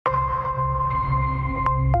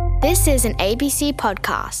This is an ABC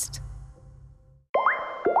podcast.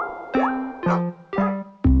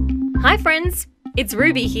 Hi friends, it's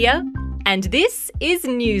Ruby here, and this is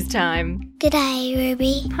News Time. G'day,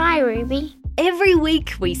 Ruby. Hi, Ruby. Every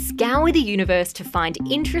week we scour the universe to find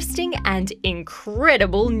interesting and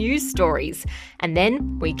incredible news stories, and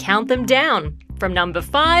then we count them down from number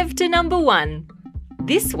 5 to number 1.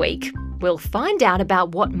 This week, we'll find out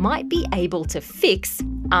about what might be able to fix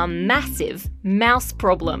a massive mouse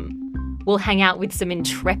problem. We'll hang out with some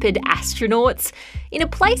intrepid astronauts in a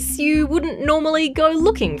place you wouldn't normally go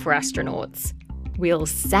looking for astronauts. We'll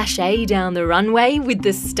sashay down the runway with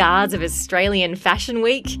the stars of Australian Fashion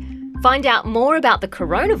Week, find out more about the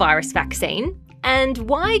coronavirus vaccine and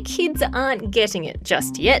why kids aren't getting it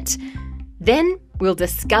just yet. Then we'll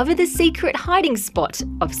discover the secret hiding spot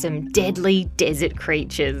of some deadly desert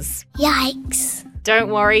creatures. Yikes.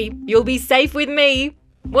 Don't worry, you'll be safe with me.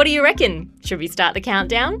 What do you reckon? Should we start the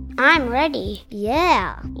countdown? I'm ready.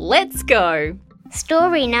 Yeah. Let's go.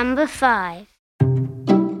 Story number 5.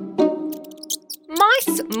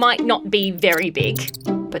 Mice might not be very big,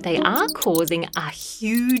 but they are causing a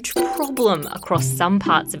huge problem across some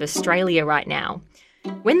parts of Australia right now.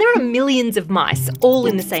 When there are millions of mice all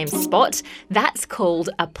in the same spot, that's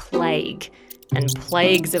called a plague. And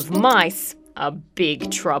plagues of mice are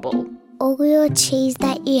big trouble. All your cheese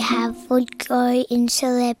that you have would go into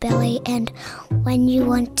their belly, and when you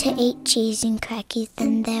want to eat cheese and crackers,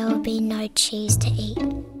 then there will be no cheese to eat.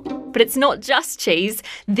 But it's not just cheese.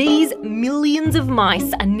 These millions of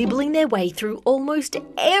mice are nibbling their way through almost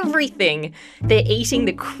everything. They're eating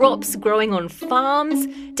the crops growing on farms,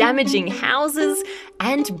 damaging houses,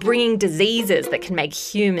 and bringing diseases that can make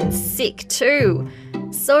humans sick too.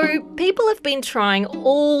 So people have been trying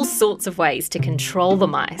all sorts of ways to control the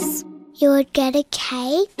mice. You would get a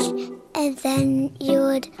cage, and then you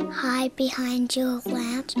would hide behind your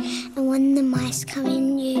lounge, and when the mice come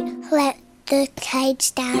in, you let the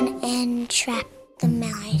cage down and trap the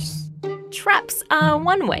mice. Traps are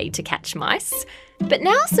one way to catch mice, but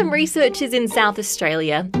now some researchers in South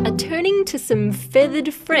Australia are turning to some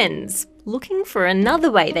feathered friends, looking for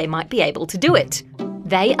another way they might be able to do it.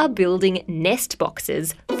 They are building nest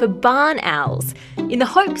boxes for barn owls in the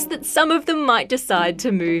hopes that some of them might decide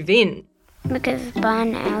to move in. Because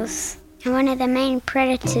barn owls are one of the main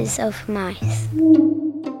predators of mice.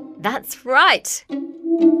 That's right.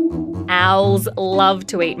 Owls love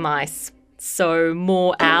to eat mice, so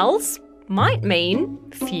more owls might mean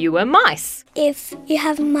fewer mice. If you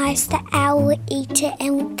have mice, the owl will eat it,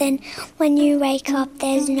 and then when you wake up,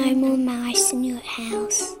 there's no more mice in your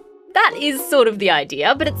house. That is sort of the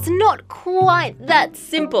idea, but it's not quite that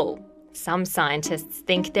simple. Some scientists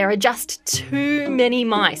think there are just too many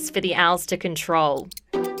mice for the owls to control.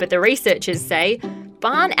 But the researchers say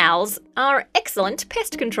barn owls are excellent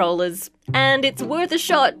pest controllers, and it's worth a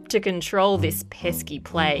shot to control this pesky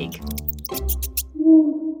plague.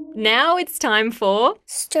 Now it's time for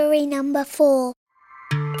Story number 4.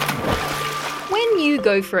 when you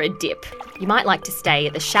go for a dip. You might like to stay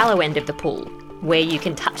at the shallow end of the pool, where you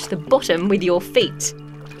can touch the bottom with your feet.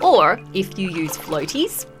 Or if you use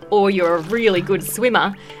floaties, or you're a really good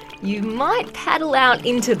swimmer, you might paddle out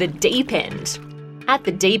into the deep end. At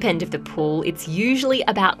the deep end of the pool, it's usually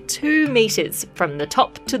about 2 metres from the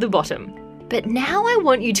top to the bottom. But now I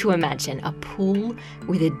want you to imagine a pool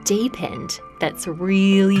with a deep end that's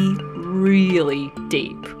really, really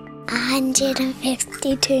deep.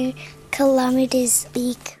 152 kilometres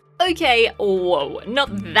big. Okay, whoa, not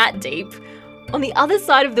that deep. On the other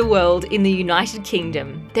side of the world in the United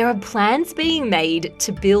Kingdom, there are plans being made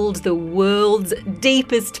to build the world's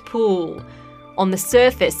deepest pool. On the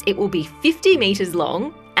surface, it will be 50 metres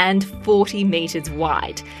long and 40 metres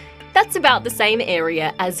wide. That's about the same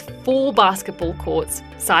area as 4 basketball courts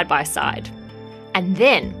side by side. And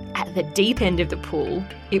then, at the deep end of the pool,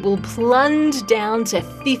 it will plunge down to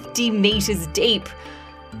 50 metres deep.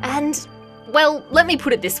 And, well, let me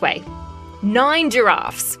put it this way. 9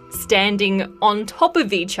 giraffes standing on top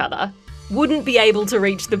of each other wouldn't be able to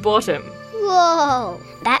reach the bottom. Whoa,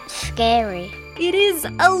 that's scary. It is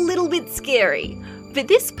a little bit scary, but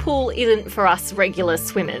this pool isn't for us regular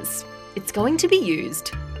swimmers. It's going to be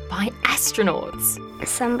used by astronauts.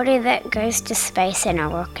 Somebody that goes to space in a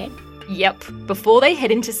rocket. Yep, before they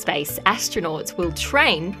head into space, astronauts will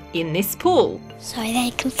train in this pool. So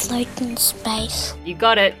they can float in space. You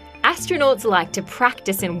got it. Astronauts like to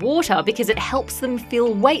practice in water because it helps them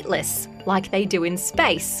feel weightless, like they do in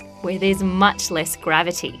space, where there's much less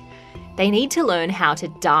gravity. They need to learn how to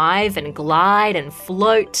dive and glide and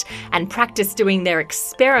float and practice doing their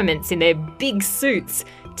experiments in their big suits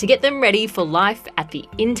to get them ready for life at the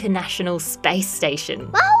International Space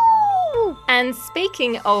Station. Wow! And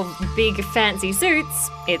speaking of big fancy suits,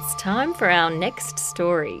 it's time for our next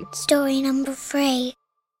story. Story number 3.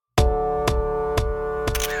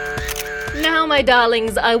 Now, my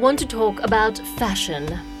darlings, I want to talk about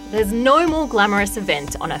fashion. There's no more glamorous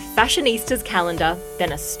event on a fashionista's calendar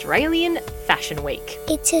than Australian Fashion Week.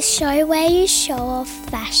 It's a show where you show off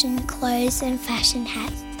fashion clothes and fashion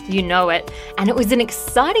hats. You know it. And it was an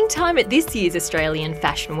exciting time at this year's Australian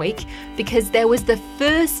Fashion Week because there was the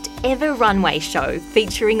first ever runway show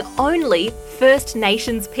featuring only First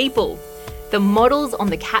Nations people. The models on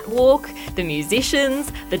the catwalk, the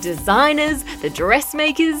musicians, the designers, the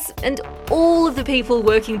dressmakers, and all of the people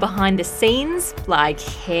working behind the scenes, like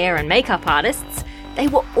hair and makeup artists, they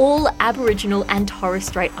were all Aboriginal and Torres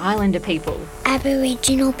Strait Islander people.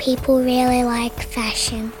 Aboriginal people really like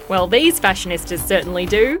fashion. Well, these fashionistas certainly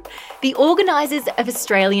do. The organisers of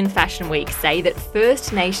Australian Fashion Week say that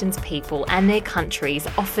First Nations people and their countries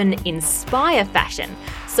often inspire fashion.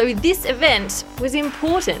 So this event was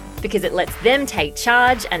important because it lets them take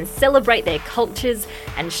charge and celebrate their cultures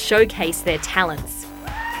and showcase their talents.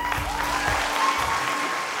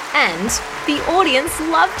 And the audience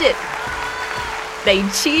loved it. They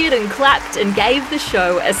cheered and clapped and gave the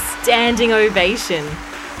show a standing ovation.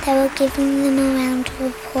 They were giving them a round of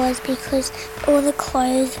applause because all the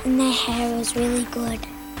clothes and their hair was really good.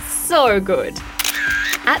 So good.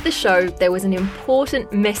 At the show, there was an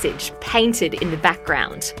important message painted in the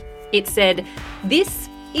background. It said, "This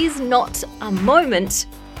is not a moment,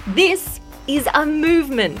 this is a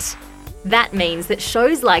movement." That means that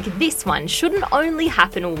shows like this one shouldn't only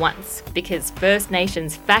happen once, because First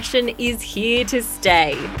Nations fashion is here to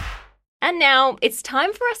stay. And now it's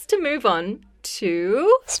time for us to move on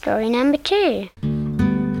to... Story number 2.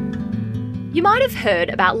 You might have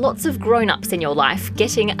heard about lots of grown-ups in your life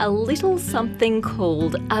getting a little something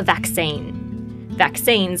called a vaccine.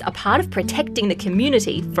 Vaccines are part of protecting the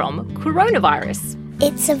community from coronavirus.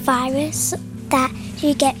 It's a virus that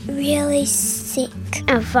you get really sick.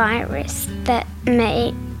 A virus that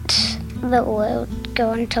made the world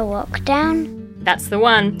go into lockdown. That's the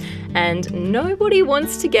one. And nobody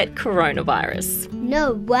wants to get coronavirus.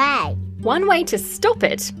 No way. One way to stop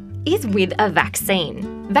it is with a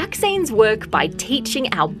vaccine. Vaccines work by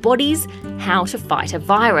teaching our bodies how to fight a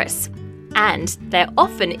virus. And they're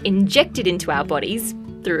often injected into our bodies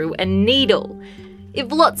through a needle. If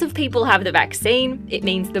lots of people have the vaccine, it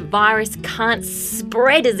means the virus can't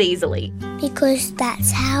spread as easily. Because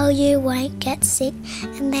that's how you won't get sick,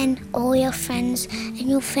 and then all your friends and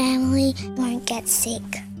your family won't get sick.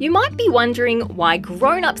 You might be wondering why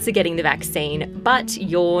grown-ups are getting the vaccine, but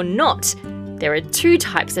you're not. There are 2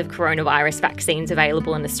 types of coronavirus vaccines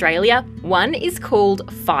available in Australia. One is called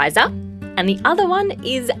Pfizer, and the other one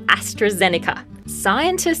is AstraZeneca.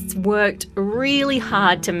 Scientists worked really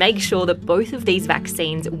hard to make sure that both of these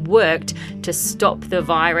vaccines worked to stop the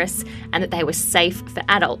virus and that they were safe for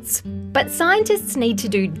adults. But scientists need to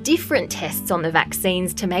do different tests on the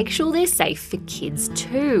vaccines to make sure they're safe for kids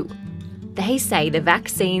too. They say the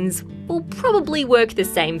vaccines will probably work the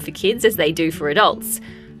same for kids as they do for adults,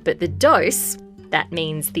 but the dose, that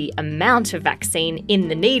means the amount of vaccine in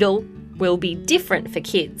the needle, will be different for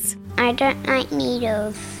kids. I don't like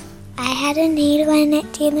needles. I had a needle and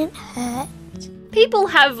it didn't hurt. People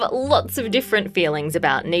have lots of different feelings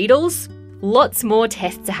about needles. Lots more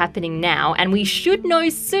tests are happening now, and we should know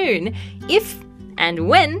soon if and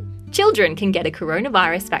when children can get a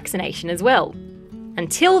coronavirus vaccination as well.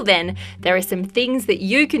 Until then, there are some things that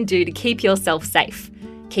you can do to keep yourself safe.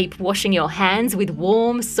 Keep washing your hands with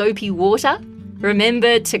warm, soapy water.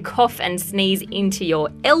 Remember to cough and sneeze into your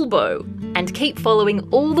elbow, and keep following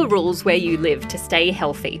all the rules where you live to stay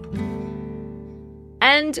healthy.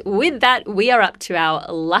 And with that, we are up to our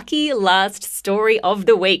lucky last story of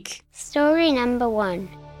the week. Story number 1.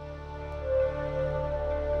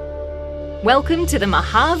 Welcome to the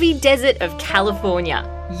Mojave Desert of California,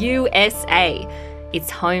 USA. It's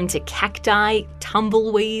home to cacti,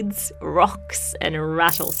 tumbleweeds, rocks, and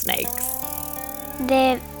rattlesnakes.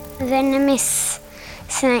 They're venomous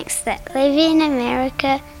snakes that live in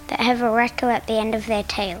America that have a rackle at the end of their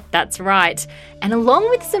tail. That's right. And along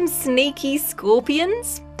with some sneaky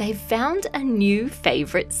scorpions, they've found a new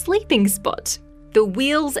favourite sleeping spot. The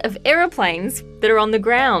wheels of aeroplanes that are on the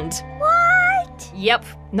ground. What? Yep.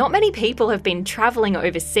 Not many people have been travelling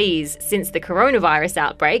overseas since the coronavirus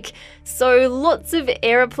outbreak, so lots of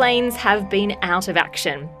aeroplanes have been out of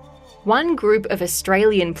action. One group of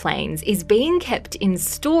Australian planes is being kept in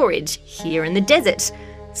storage here in the desert.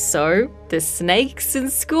 So the snakes and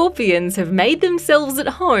scorpions have made themselves at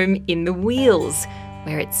home in the wheels,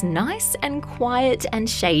 where it's nice and quiet and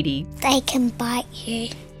shady. They can bite you.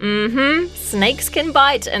 Snakes can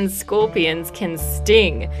bite and scorpions can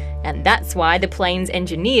sting. And that's why the plane's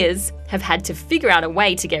engineers have had to figure out a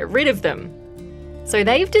way to get rid of them. So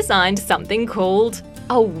they've designed something called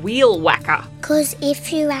a wheel whacker. Because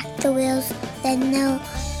if you whack the wheels, then they'll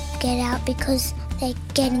get out because they're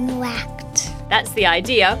getting whacked. That's the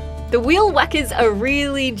idea. The wheel whackers are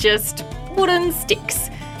really just wooden sticks,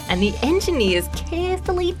 and the engineers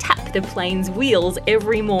carefully tap the plane's wheels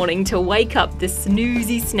every morning to wake up the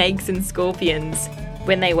snoozy snakes and scorpions.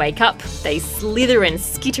 When they wake up, they slither and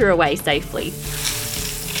skitter away safely.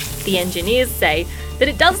 The engineers say that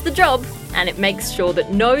it does the job, and it makes sure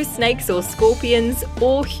that no snakes or scorpions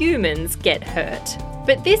or humans get hurt.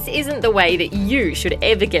 But this isn't the way that you should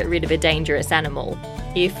ever get rid of a dangerous animal.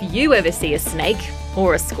 If you ever see a snake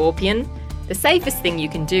or a scorpion, the safest thing you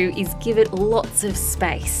can do is give it lots of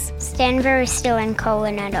space. Stand very still and call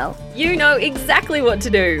an adult. You know exactly what to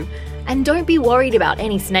do. And don't be worried about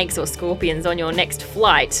any snakes or scorpions on your next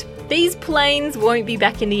flight. These planes won't be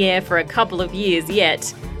back in the air for a couple of years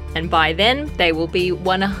yet. And by then, they will be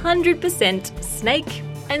 100% snake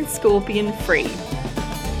and scorpion free.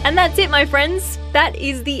 And that's it, my friends. That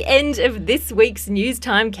is the end of this week's News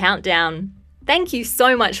Time Countdown. Thank you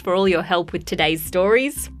so much for all your help with today's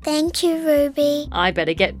stories. Thank you, Ruby. I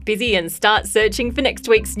better get busy and start searching for next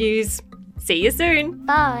week's news. See you soon.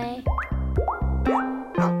 Bye.